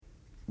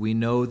we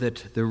know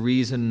that the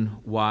reason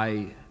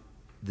why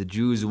the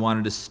Jews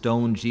wanted to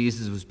stone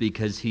Jesus was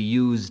because he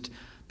used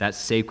that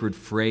sacred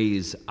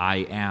phrase,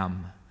 I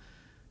am.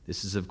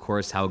 This is, of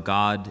course, how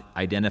God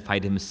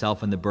identified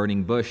himself in the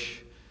burning bush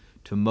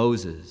to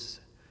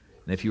Moses.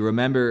 And if you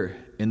remember,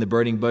 in the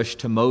burning bush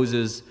to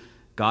Moses,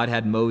 God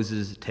had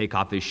Moses take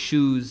off his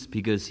shoes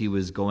because he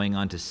was going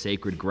onto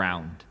sacred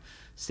ground.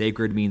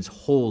 Sacred means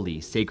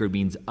holy. Sacred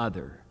means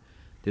other.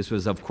 This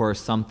was, of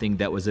course, something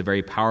that was a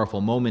very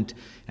powerful moment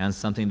and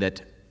something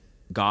that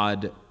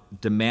God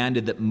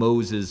demanded that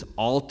Moses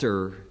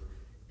alter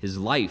his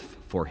life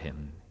for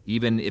him,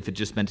 even if it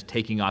just meant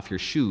taking off your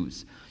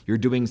shoes. You're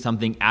doing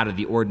something out of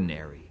the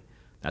ordinary.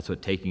 That's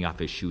what taking off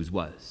his shoes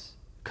was.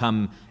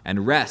 Come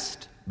and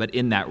rest, but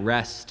in that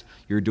rest,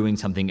 you're doing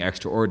something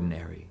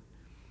extraordinary.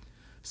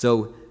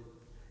 So,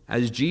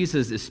 as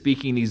Jesus is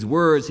speaking these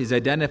words, he's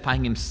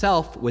identifying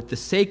himself with the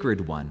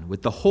sacred one,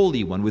 with the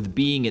holy one, with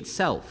being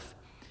itself.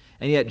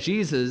 And yet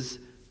Jesus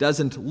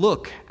doesn't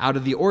look out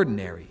of the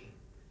ordinary.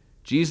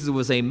 Jesus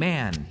was a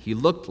man. He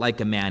looked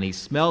like a man. He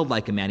smelled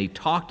like a man. He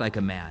talked like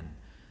a man.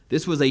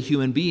 This was a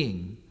human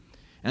being.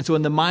 And so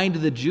in the mind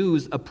of the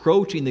Jews,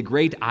 approaching the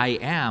great I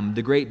am,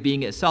 the great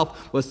being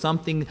itself, was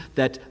something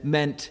that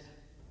meant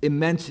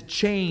immense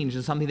change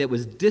and something that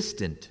was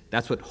distant.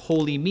 That's what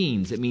holy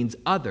means. It means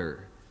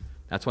other.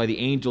 That's why the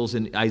angels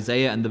in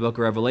Isaiah and the book of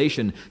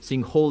Revelation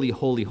sing holy,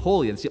 holy,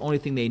 holy. That's the only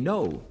thing they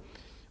know.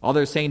 All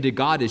they're saying to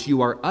God is,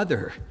 you are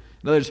other.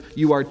 In other words,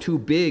 you are too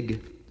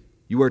big.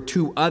 You are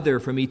too other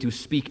for me to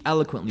speak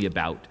eloquently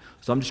about.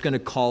 So I'm just going to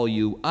call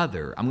you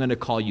other. I'm going to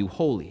call you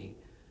holy.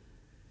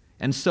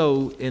 And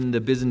so in the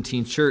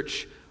Byzantine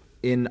church,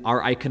 in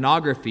our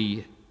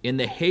iconography, in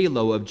the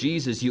halo of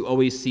Jesus, you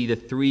always see the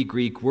three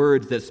Greek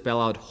words that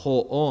spell out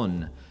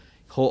hoon.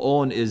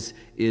 Hoon is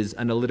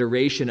an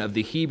alliteration of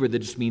the Hebrew that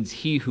just means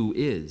he who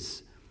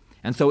is.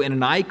 And so in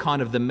an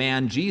icon of the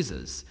man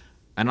Jesus,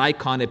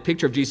 a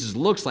picture of Jesus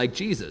looks like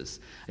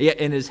Jesus. Yet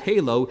in his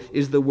halo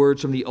is the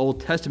words from the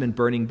Old Testament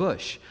burning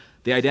bush,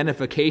 the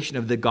identification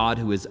of the God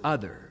who is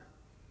other.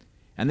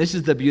 And this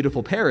is the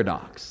beautiful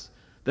paradox,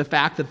 the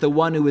fact that the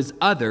one who is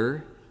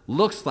other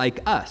looks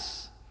like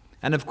us.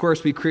 And of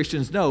course, we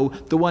Christians know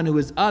the one who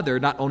is other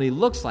not only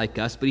looks like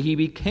us, but he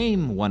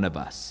became one of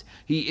us.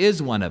 He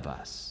is one of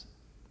us.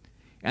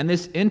 And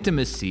this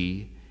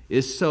intimacy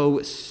is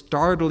so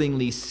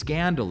startlingly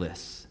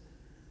scandalous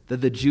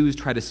that the Jews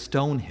try to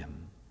stone him.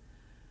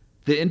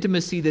 The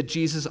intimacy that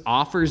Jesus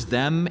offers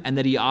them and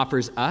that he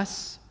offers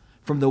us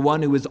from the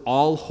one who is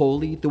all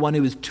holy, the one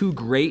who is too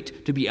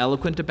great to be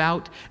eloquent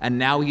about, and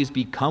now he's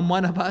become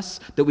one of us,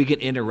 that we can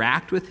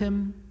interact with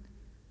him.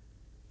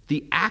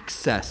 The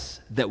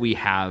access that we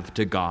have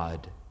to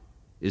God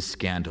is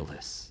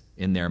scandalous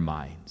in their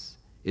minds.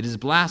 It is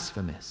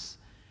blasphemous,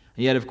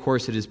 and yet, of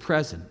course, it is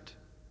present.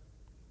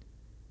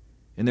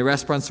 In the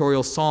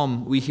responsorial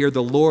psalm, we hear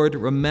the Lord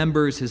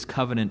remembers his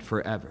covenant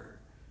forever.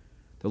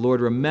 The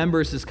Lord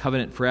remembers his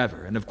covenant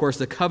forever. And of course,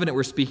 the covenant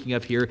we're speaking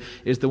of here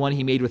is the one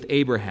he made with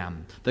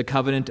Abraham, the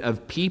covenant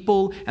of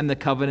people and the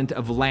covenant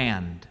of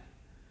land.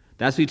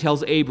 That's what he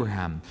tells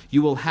Abraham.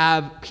 You will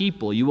have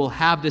people, you will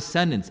have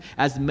descendants,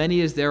 as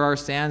many as there are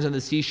sands on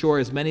the seashore,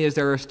 as many as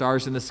there are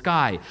stars in the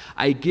sky.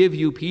 I give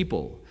you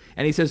people.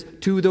 And he says,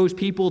 to those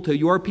people, to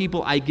your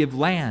people, I give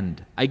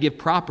land, I give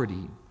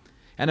property.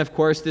 And of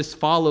course, this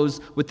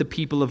follows with the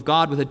people of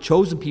God, with the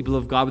chosen people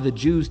of God, with the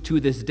Jews to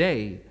this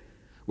day,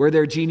 where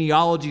their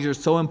genealogies are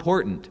so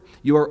important.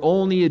 You are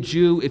only a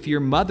Jew if your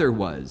mother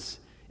was.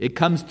 It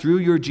comes through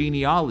your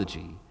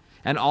genealogy.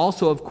 And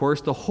also, of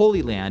course, the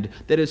Holy Land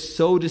that is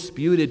so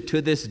disputed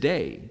to this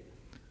day.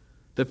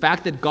 The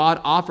fact that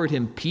God offered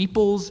him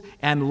peoples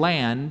and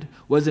land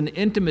was an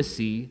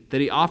intimacy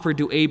that he offered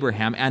to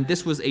Abraham, and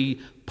this was a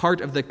part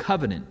of the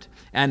covenant.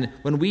 And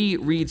when we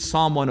read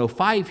Psalm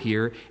 105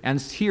 here, and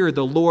here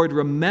the Lord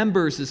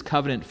remembers his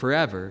covenant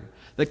forever,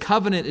 the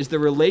covenant is the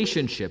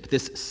relationship,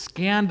 this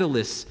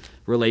scandalous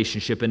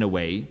relationship in a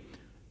way,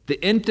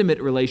 the intimate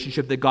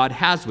relationship that God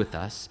has with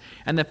us.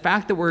 And the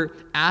fact that we're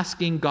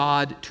asking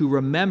God to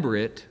remember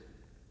it,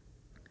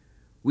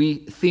 we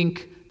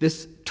think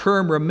this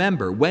term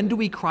remember. When do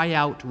we cry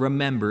out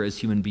remember as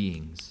human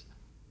beings?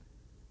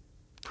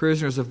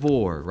 Prisoners of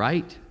war,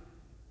 right?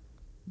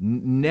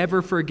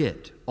 Never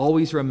forget,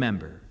 always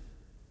remember.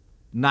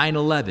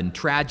 9/11,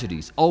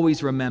 tragedies,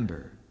 always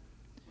remember.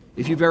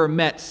 If you've ever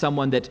met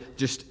someone that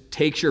just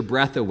takes your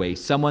breath away,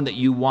 someone that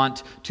you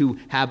want to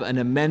have an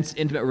immense,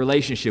 intimate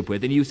relationship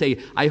with, and you say,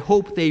 I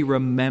hope they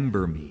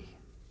remember me,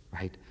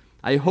 right?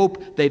 I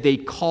hope they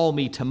call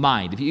me to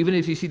mind. Even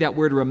if you see that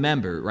word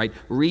remember, right?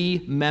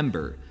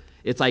 Remember.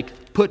 It's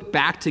like put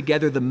back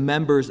together the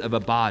members of a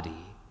body.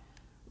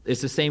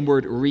 It's the same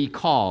word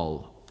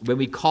recall. When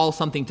we call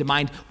something to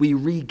mind, we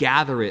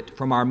regather it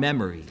from our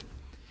memory.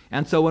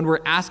 And so when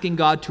we're asking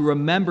God to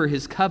remember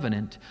his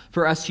covenant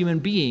for us human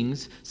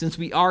beings, since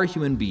we are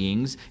human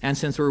beings, and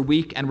since we're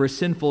weak and we're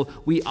sinful,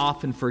 we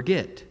often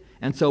forget.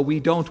 And so we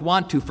don't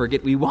want to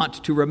forget, we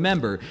want to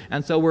remember.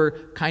 And so we're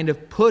kind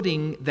of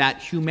putting that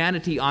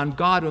humanity on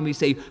God when we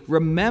say,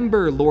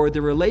 remember, Lord,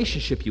 the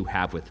relationship you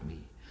have with me.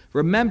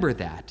 Remember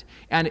that.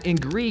 And in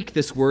Greek,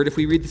 this word, if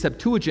we read the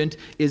Septuagint,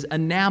 is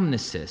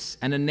anamnesis.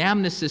 And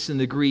anamnesis in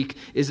the Greek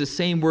is the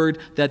same word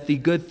that the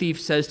good thief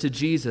says to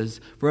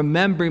Jesus,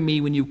 remember me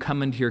when you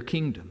come into your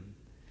kingdom.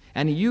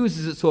 And he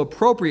uses it so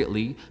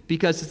appropriately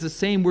because it's the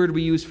same word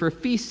we use for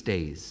feast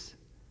days.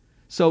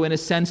 So in a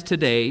sense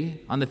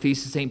today, on the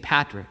Feast of St.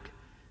 Patrick,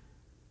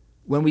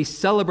 when we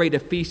celebrate a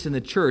feast in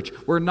the church,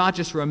 we're not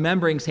just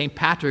remembering St.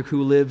 Patrick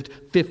who lived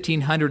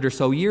 1,500 or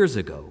so years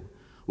ago.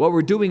 What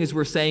we're doing is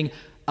we're saying,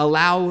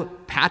 allow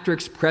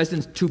Patrick's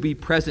presence to be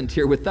present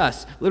here with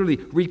us. Literally,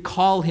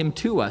 recall him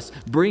to us,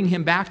 bring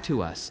him back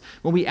to us.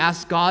 When we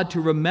ask God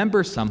to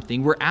remember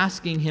something, we're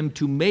asking him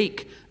to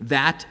make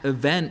that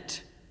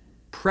event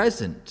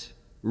present,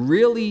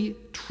 really,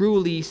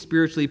 truly,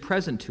 spiritually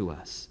present to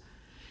us.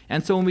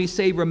 And so when we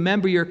say,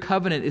 remember your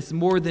covenant, it's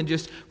more than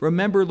just,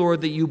 remember,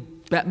 Lord, that you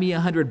bet me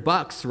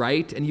 $100,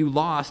 right? And you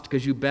lost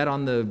because you bet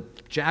on the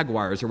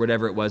Jaguars or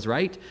whatever it was,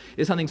 right?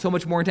 It's something so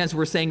much more intense.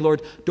 We're saying,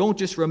 Lord, don't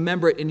just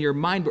remember it in your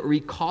mind, but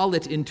recall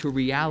it into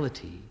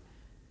reality.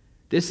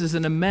 This is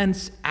an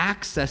immense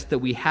access that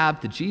we have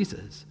to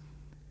Jesus.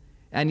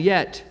 And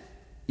yet,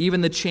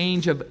 even the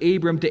change of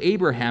Abram to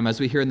Abraham,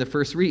 as we hear in the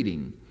first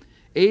reading,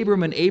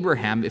 Abram and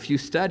Abraham, if you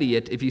study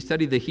it, if you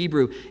study the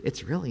Hebrew,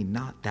 it's really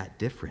not that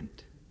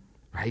different.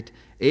 Right?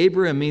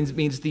 Abraham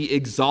means the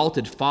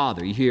exalted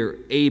father. You hear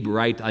Abe,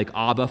 right? Like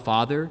Abba,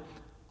 father.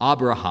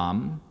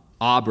 Abraham,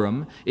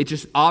 Abram. It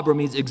just, Abram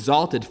means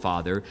exalted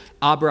father.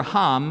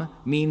 Abraham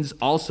means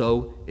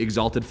also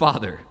exalted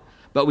father.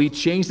 But we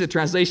changed the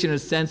translation in a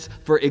sense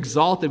for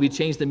exalted. We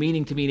changed the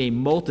meaning to mean a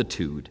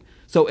multitude.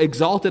 So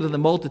exalted and the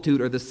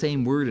multitude are the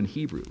same word in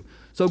Hebrew.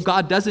 So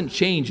God doesn't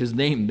change his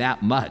name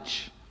that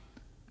much.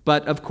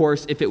 But of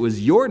course, if it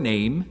was your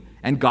name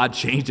and God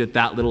changed it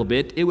that little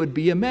bit, it would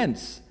be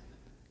immense.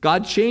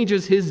 God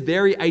changes his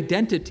very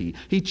identity.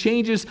 He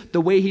changes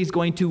the way he's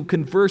going to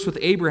converse with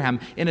Abraham.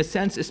 In a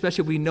sense,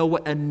 especially if we know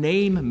what a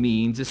name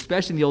means,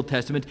 especially in the Old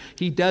Testament,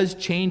 he does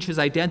change his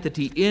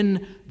identity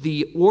in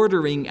the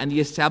ordering and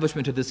the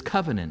establishment of this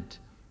covenant.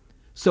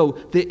 So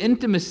the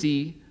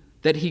intimacy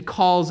that he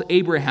calls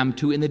Abraham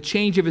to in the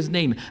change of his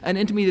name, an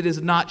intimacy that is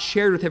not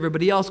shared with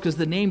everybody else because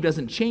the name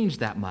doesn't change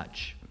that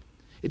much.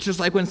 It's just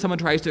like when someone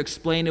tries to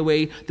explain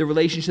away the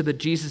relationship that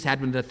Jesus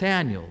had with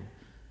Nathanael.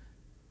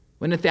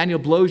 When Nathanael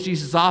blows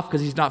Jesus off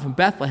because he's not from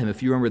Bethlehem,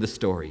 if you remember the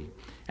story.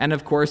 And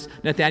of course,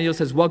 Nathanael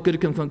says, what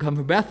good can come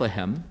from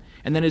Bethlehem?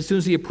 And then as soon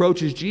as he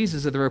approaches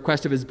Jesus at the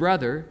request of his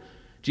brother,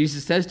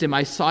 Jesus says to him,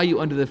 I saw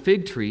you under the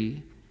fig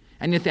tree.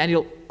 And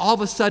Nathanael all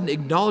of a sudden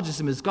acknowledges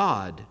him as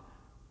God.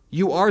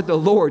 You are the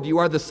Lord. You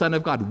are the Son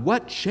of God.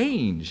 What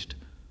changed?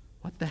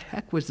 What the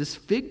heck was this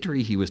fig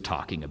tree he was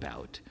talking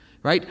about?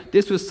 Right?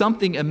 This was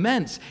something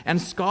immense. And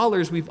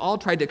scholars, we've all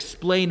tried to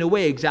explain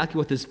away exactly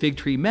what this fig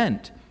tree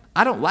meant.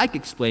 I don't like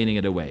explaining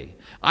it away.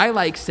 I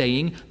like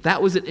saying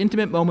that was an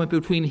intimate moment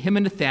between him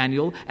and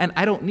Nathanael, and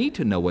I don't need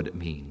to know what it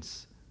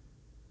means.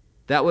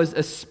 That was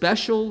a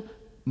special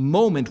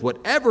moment,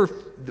 whatever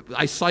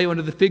I saw you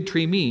under the fig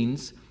tree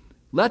means,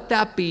 let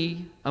that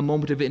be a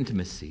moment of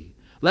intimacy.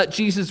 Let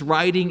Jesus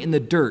writing in the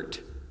dirt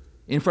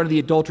in front of the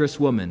adulterous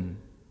woman.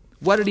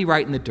 What did he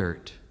write in the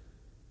dirt?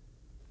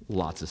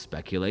 Lots of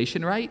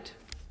speculation, right?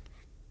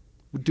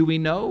 Do we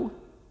know?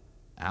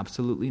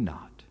 Absolutely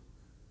not.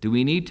 Do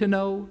we need to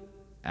know?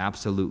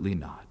 Absolutely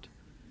not.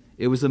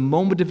 It was a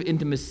moment of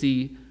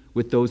intimacy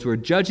with those who are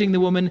judging the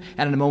woman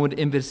and a moment of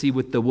intimacy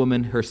with the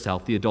woman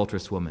herself, the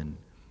adulterous woman.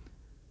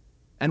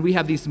 And we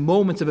have these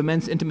moments of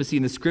immense intimacy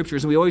in the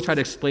Scriptures, and we always try to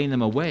explain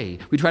them away.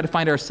 We try to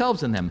find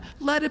ourselves in them.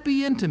 Let it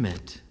be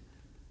intimate.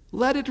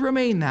 Let it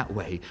remain that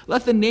way.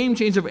 Let the name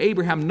change of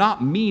Abraham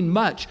not mean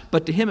much,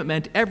 but to him it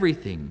meant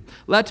everything.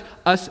 Let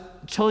us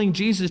telling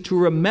Jesus to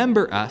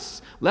remember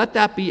us, let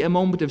that be a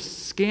moment of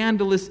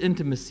scandalous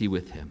intimacy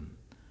with him.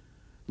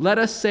 Let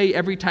us say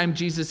every time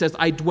Jesus says,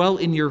 I dwell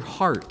in your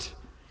heart,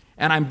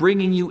 and I'm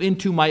bringing you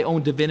into my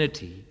own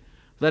divinity.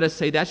 Let us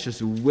say, that's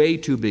just way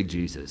too big,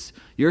 Jesus.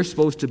 You're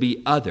supposed to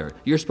be other.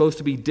 You're supposed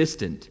to be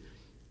distant.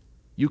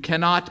 You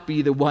cannot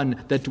be the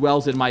one that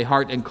dwells in my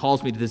heart and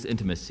calls me to this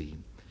intimacy.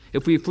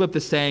 If we flip the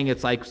saying,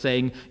 it's like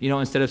saying,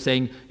 instead of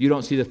saying, you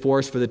don't see the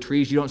forest for the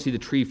trees, you don't see the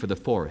tree for the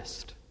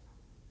forest.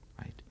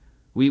 Right?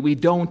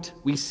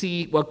 We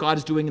see what God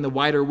is doing in the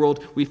wider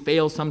world. We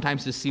fail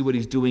sometimes to see what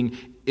he's doing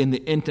in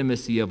the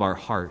intimacy of our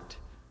heart.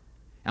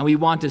 And we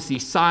want to see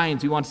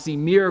signs, we want to see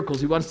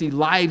miracles, we want to see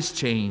lives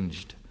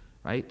changed.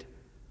 Right?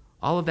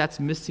 All of that's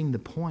missing the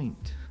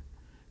point.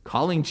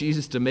 Calling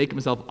Jesus to make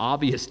himself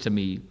obvious to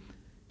me,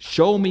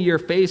 show me your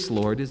face,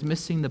 Lord, is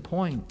missing the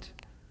point.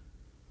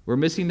 We're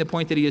missing the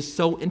point that he is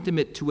so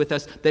intimate with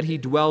us that he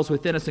dwells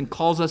within us and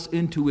calls us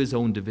into his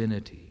own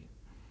divinity.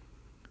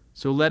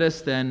 So let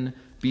us then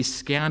be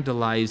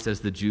scandalized as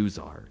the Jews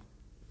are.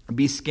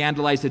 Be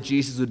scandalized that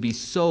Jesus would be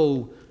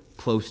so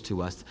close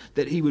to us,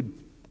 that he would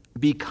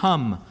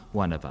become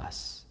one of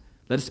us.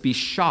 Let us be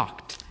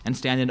shocked and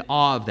stand in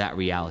awe of that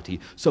reality.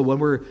 So when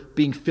we're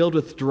being filled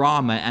with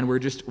drama and we're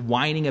just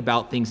whining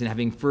about things and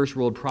having first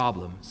world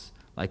problems,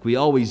 like we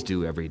always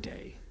do every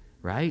day,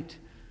 right?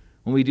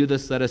 When we do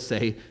this, let us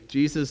say,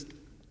 Jesus,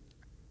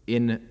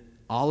 in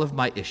all of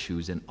my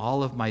issues and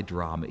all of my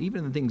drama,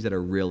 even in the things that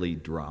are really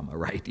drama,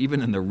 right?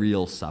 Even in the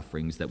real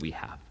sufferings that we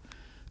have,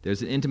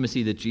 there's an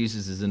intimacy that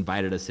Jesus has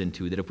invited us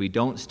into that if we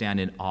don't stand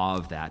in awe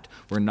of that,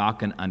 we're not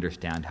going to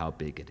understand how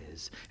big it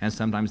is. And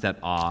sometimes that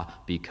awe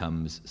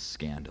becomes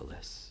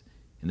scandalous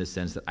in the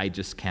sense that I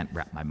just can't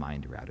wrap my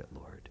mind around it,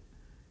 Lord.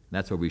 And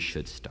that's where we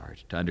should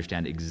start, to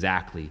understand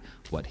exactly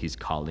what he's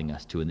calling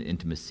us to in the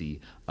intimacy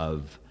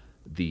of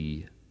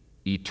the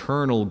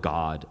eternal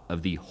God,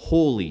 of the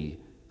holy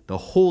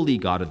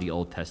God of the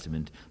Old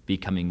Testament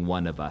becoming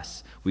one of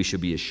us. We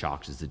should be as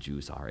shocked as the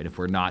Jews are. And if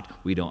we're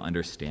not, we don't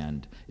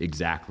understand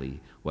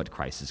exactly what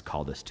Christ has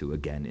called us to,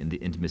 again, in the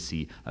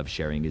intimacy of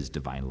sharing his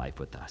divine life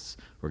with us.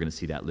 We're going to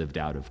see that lived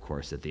out, of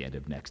course, at the end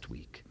of next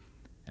week,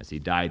 as he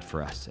died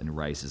for us and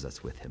rises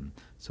us with him.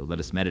 So let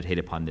us meditate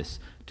upon this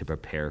to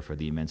prepare for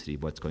the immensity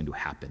of what's going to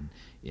happen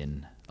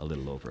in a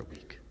little over a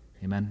week.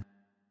 Amen.